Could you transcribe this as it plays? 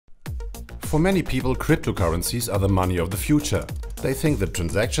For many people, cryptocurrencies are the money of the future. They think that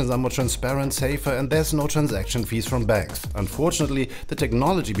transactions are more transparent, safer, and there's no transaction fees from banks. Unfortunately, the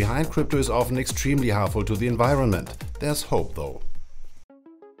technology behind crypto is often extremely harmful to the environment. There's hope though.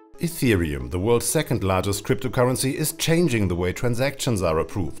 Ethereum, the world's second largest cryptocurrency, is changing the way transactions are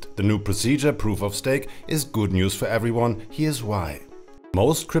approved. The new procedure, proof of stake, is good news for everyone. Here's why.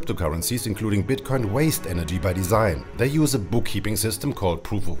 Most cryptocurrencies, including Bitcoin, waste energy by design. They use a bookkeeping system called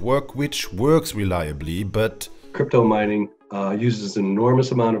proof of work, which works reliably, but crypto mining uses an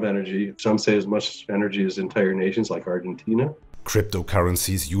enormous amount of energy. Some say as much energy as entire nations like Argentina.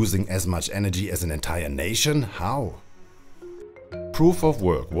 Cryptocurrencies using as much energy as an entire nation? How? Proof of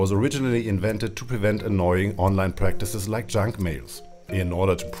work was originally invented to prevent annoying online practices like junk mails. In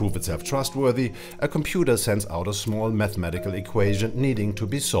order to prove itself trustworthy, a computer sends out a small mathematical equation needing to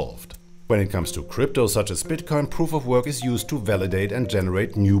be solved. When it comes to crypto such as Bitcoin, proof of work is used to validate and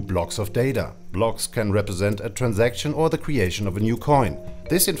generate new blocks of data. Blocks can represent a transaction or the creation of a new coin.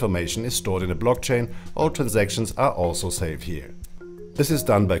 This information is stored in a blockchain. All transactions are also saved here. This is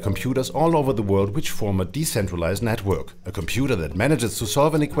done by computers all over the world which form a decentralized network. A computer that manages to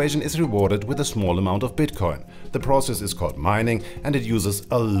solve an equation is rewarded with a small amount of Bitcoin. The process is called mining and it uses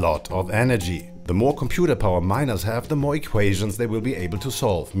a lot of energy. The more computer power miners have, the more equations they will be able to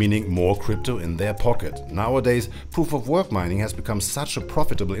solve, meaning more crypto in their pocket. Nowadays, proof of work mining has become such a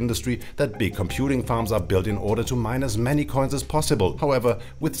profitable industry that big computing farms are built in order to mine as many coins as possible, however,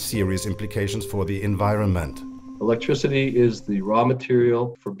 with serious implications for the environment. Electricity is the raw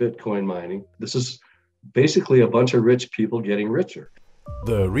material for Bitcoin mining. This is basically a bunch of rich people getting richer.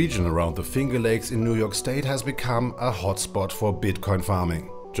 The region around the Finger Lakes in New York State has become a hotspot for Bitcoin farming.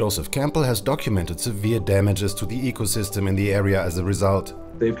 Joseph Campbell has documented severe damages to the ecosystem in the area as a result.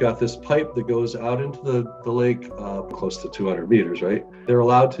 They've got this pipe that goes out into the lake close to 200 meters, right? They're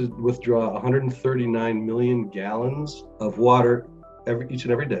allowed to withdraw 139 million gallons of water each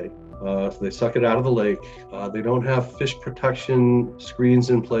and every day. So they suck it out of the lake. They don't have fish protection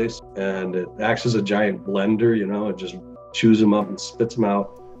screens in place, and it acts as a giant blender, it just chews them up and spits them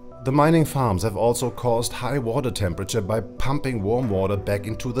out. The mining farms have also caused high water temperature by pumping warm water back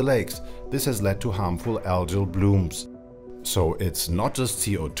into the lakes. This has led to harmful algal blooms. So it's not just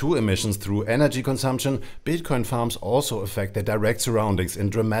CO2 emissions through energy consumption, Bitcoin farms also affect their direct surroundings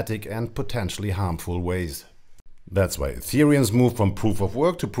in dramatic and potentially harmful ways. That's why Ethereum's move from proof of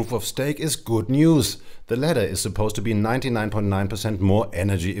work to proof of stake is good news. The latter is supposed to be 99.9% more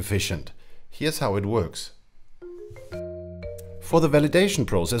energy efficient. Here's how it works. For the validation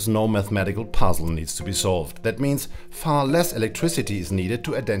process, no mathematical puzzle needs to be solved. That means far less electricity is needed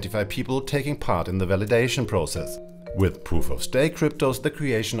to identify people taking part in the validation process. With proof of stake cryptos, the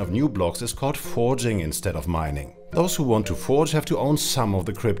creation of new blocks is called forging instead of mining. Those who want to forge have to own some of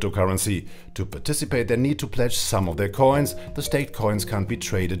the cryptocurrency. To participate, they need to pledge some of their coins. The staked coins can't be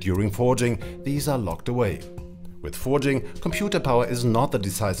traded during forging. These are locked away. With forging, computer power is not the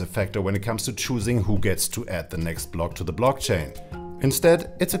decisive factor when it comes to choosing who gets to add the next block to the blockchain.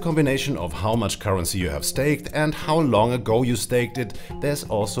 Instead, it's a combination of how much currency you have staked and how long ago you staked it. There's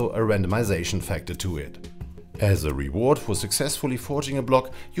also a randomization factor to it. As a reward for successfully forging a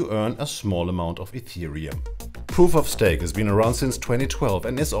block, you earn a small amount of Ethereum. Proof of stake has been around since 2012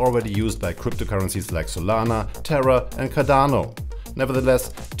 and is already used by cryptocurrencies like Solana, Terra and Cardano.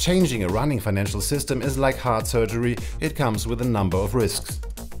 Nevertheless, changing a running financial system is like heart surgery. It comes with a number of risks.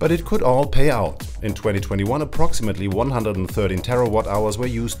 But it could all pay out. In 2021, approximately 113 terawatt-hours were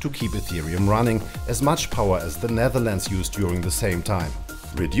used to keep Ethereum running, as much power as the Netherlands used during the same time.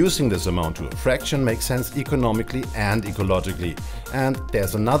 Reducing this amount to a fraction makes sense economically and ecologically. And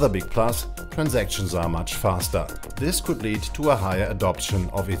there's another big plus: transactions are much faster. This could lead to a higher adoption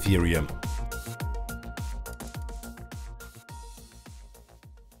of Ethereum.